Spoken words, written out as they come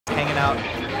hanging out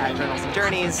at Journals and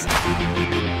Journeys.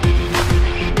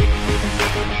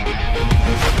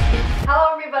 Hello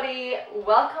everybody,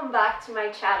 welcome back to my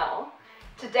channel.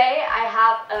 Today I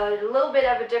have a little bit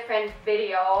of a different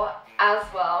video as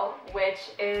well,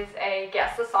 which is a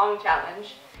guess a song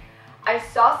challenge. I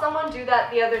saw someone do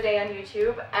that the other day on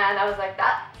YouTube and I was like,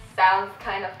 that sounds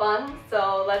kind of fun,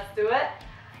 so let's do it.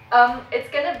 It's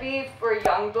gonna be for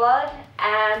Yungblud,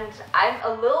 and I'm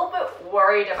a little bit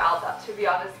worried about that, to be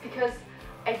honest, because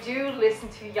I do listen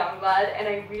to Yungblud and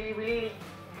I really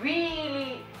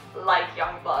like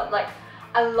Yungblud. Like,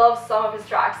 I love some of his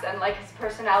tracks and like his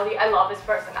personality. I love his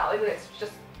personality, let's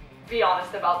just be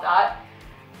honest about that.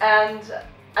 And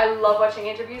I love watching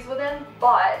interviews with him,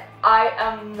 but I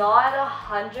am not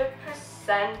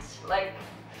 100% like,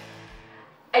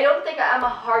 I don't think I'm a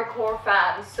hardcore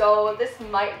fan, so this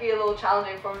might be a little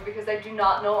challenging for me because I do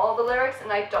not know all the lyrics and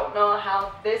I don't know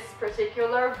how this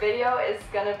particular video is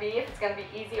gonna be, if it's gonna be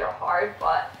easy or hard,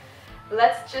 but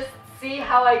let's just see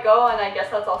how I go, and I guess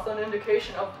that's also an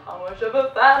indication of how much of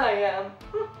a fan I am.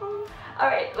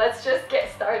 Alright, let's just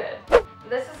get started.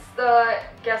 This is the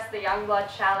Guess the Yungblud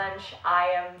challenge I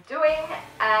am doing,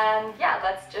 and yeah,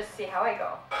 let's just see how I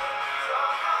go.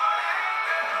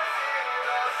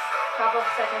 Couple of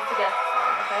seconds to guess the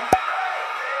song, okay?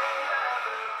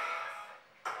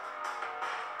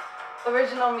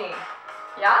 Original me.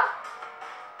 Yeah?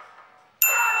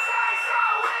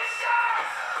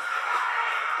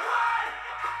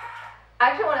 I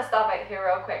actually want to stop right here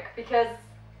real quick because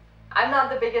I'm not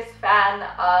the biggest fan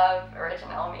of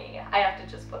Original Me. I have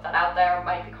to just put that out there, it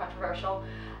might be controversial.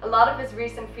 A lot of his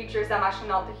recent features I'm actually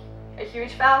not a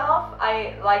huge fan of.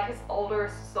 I like his older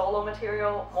solo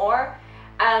material more.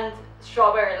 And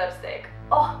Strawberry Lipstick.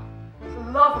 Oh,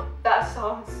 love that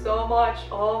song so much.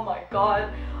 Oh my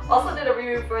god. Also did a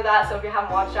review for that, so if you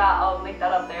haven't watched that, I'll link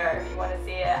that up there if you want to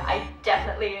see it. I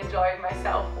definitely enjoyed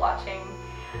myself watching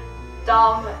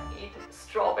Dom eat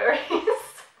strawberries.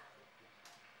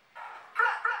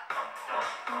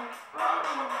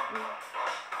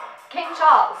 King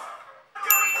Charles.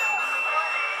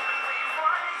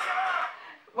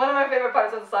 One of my favorite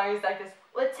parts of the song is like this.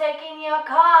 We're taking your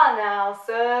car now,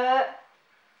 sir.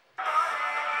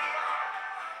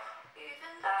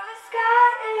 Even though the sky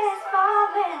is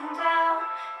falling down.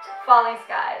 Falling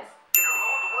Skies.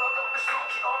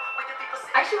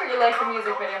 I actually really like the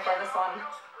music video for this one.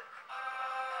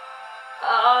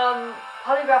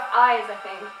 Polygraph Eyes, I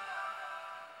think.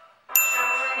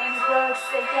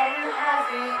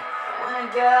 When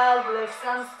a girl looks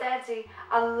unsteady.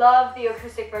 I love the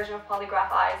acoustic version of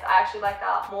Polygraph Eyes. I actually like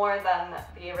that more than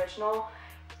the original.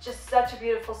 Just such a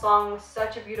beautiful song with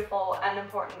such a beautiful and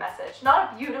important message.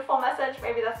 Not a beautiful message,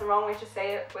 maybe that's the wrong way to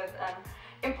say it, with an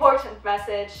important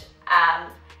message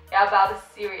and yeah, about a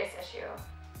serious issue.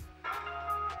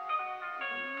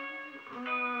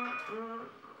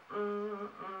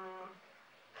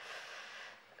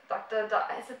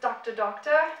 Is it Dr.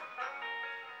 Doctor?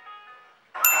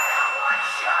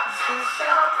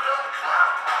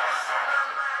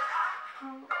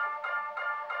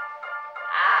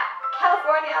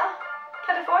 California?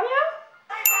 California?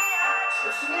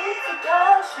 Just need to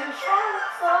go to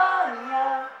California.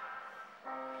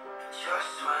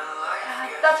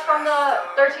 That's from the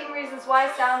 13 Reasons Why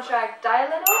soundtrack. Die a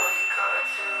Little?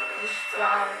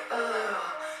 Die a little,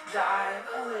 die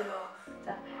a little.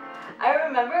 I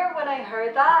remember when I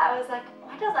heard that, I was like,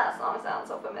 why does that song sound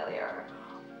so familiar?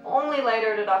 Only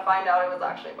later did I find out it was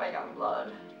actually by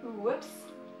Yungblud. Whoops.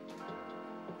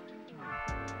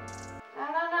 Na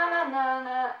na na na na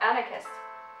na. Anarchist.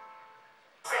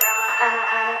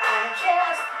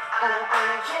 Anarchist.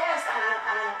 Anarchist.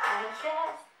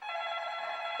 Anarchist.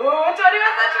 Ooh,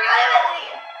 21st Century Lively.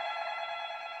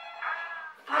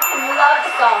 Fucking love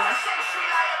the song.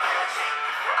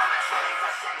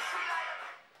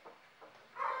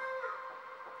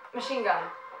 Machine Gun.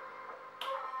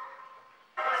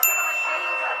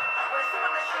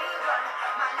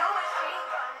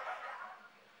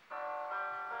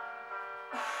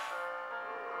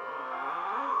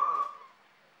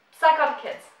 Psychotic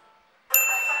Kids.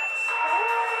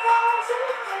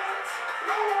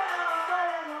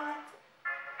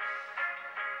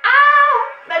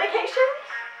 Medication?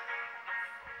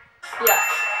 Yeah.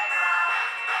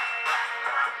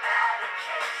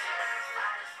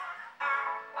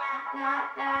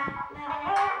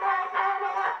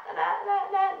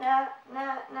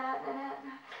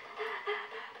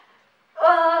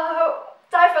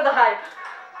 Die for the Hype.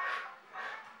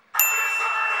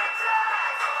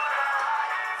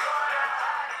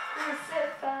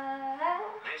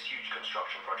 This huge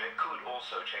construction project could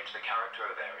also change the character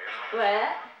of areas.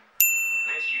 What?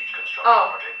 This huge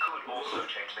Oh. project could also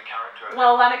change the character of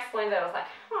Well, when explained it, I was like,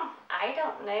 I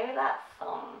don't know that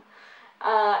song.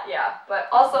 Yeah, but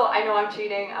also I know I'm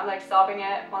cheating. I'm like stopping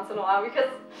it once in a while because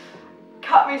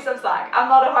cut me some slack. I'm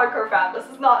not a hardcore fan. This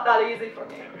is not that easy for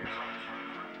me.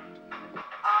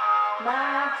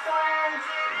 My friend's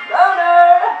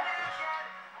loner.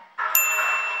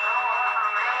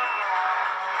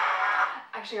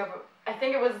 Actually, I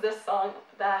think it was this song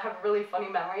that I have a really funny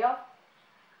memory of.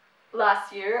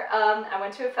 Last year, I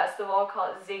went to a festival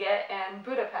called Ziget in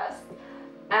Budapest,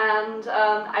 and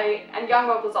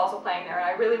Yungblud was also playing there. And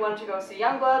I really wanted to go see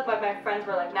Yungblud, but my friends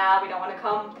were like, "Nah, we don't want to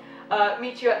come.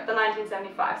 Meet you at the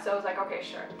 1975." So I was like, "Okay,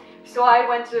 sure." So I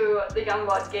went to the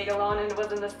Yungblud gig alone, and it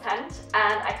was in this tent,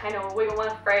 and I kind of wiggled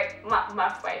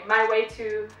my way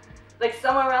to like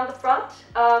somewhere around the front,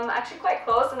 actually quite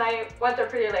close, and I went there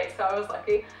pretty late, so I was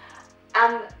lucky.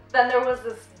 And then there was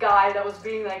this guy that was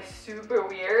being like super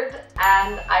weird,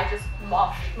 and I just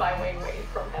moshed my way away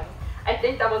from him. I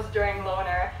think that was during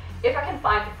Loner. If I can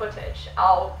find the footage,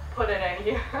 I'll put it in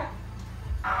here.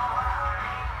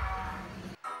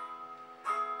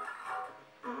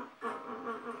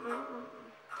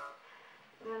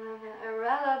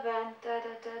 Irrelevant, da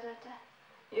da da da da.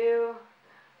 You.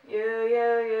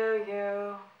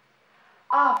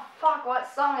 Oh fuck, what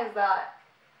song is that?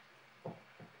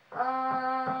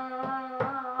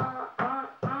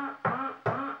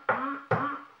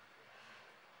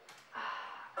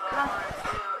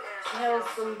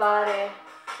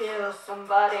 Kill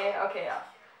somebody. Okay, yeah.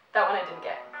 That one I didn't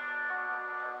get.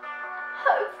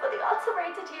 Hope for the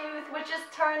automated youth, which is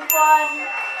turned 1.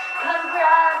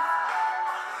 Congrats.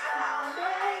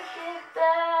 Make it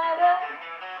better.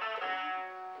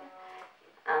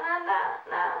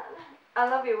 I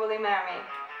love you, will you marry me?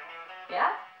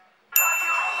 Yeah?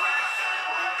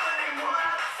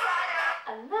 I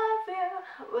love you,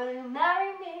 will you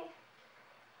marry me?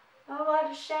 Oh,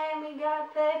 what a shame we gotta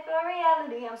pay for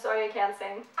reality. I'm sorry I can't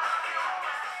sing.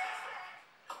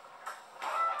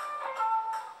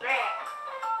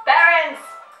 Parents!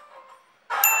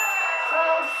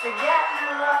 Close to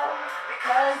getting low,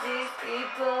 because these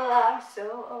people are so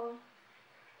old.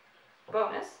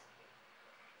 Bonus.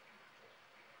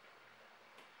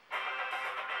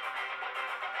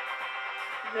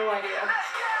 No idea.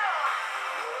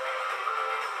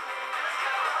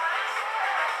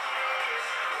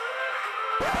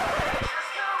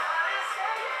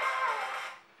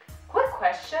 Quick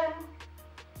question.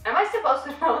 Am I supposed to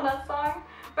know that song?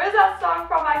 Where's that song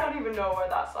from? I don't even know where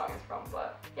that song is from,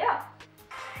 but yeah.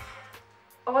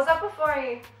 Oh, was that before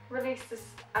he released this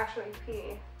actual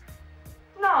EP?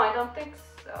 No, I don't think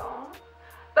so.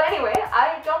 But anyway,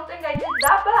 I don't think I did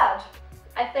that bad.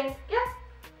 I think, yeah.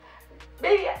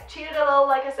 Maybe I cheated a little,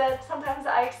 like I said. Sometimes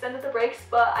I extended the breaks,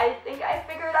 but I think I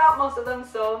figured out most of them,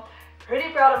 so pretty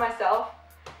proud of myself.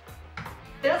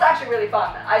 It was actually really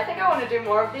fun. I think I want to do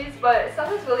more of these, but it's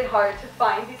sometimes really hard to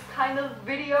find these kind of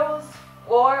videos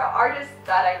or artists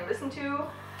that I listen to.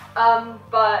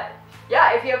 But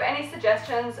yeah, if you have any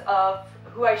suggestions of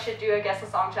who I should do a Guess a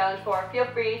Song challenge for, feel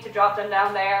free to drop them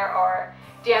down there or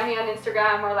DM me on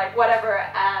Instagram or like whatever.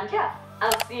 And yeah,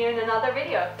 I'll see you in another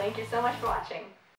video. Thank you so much for watching.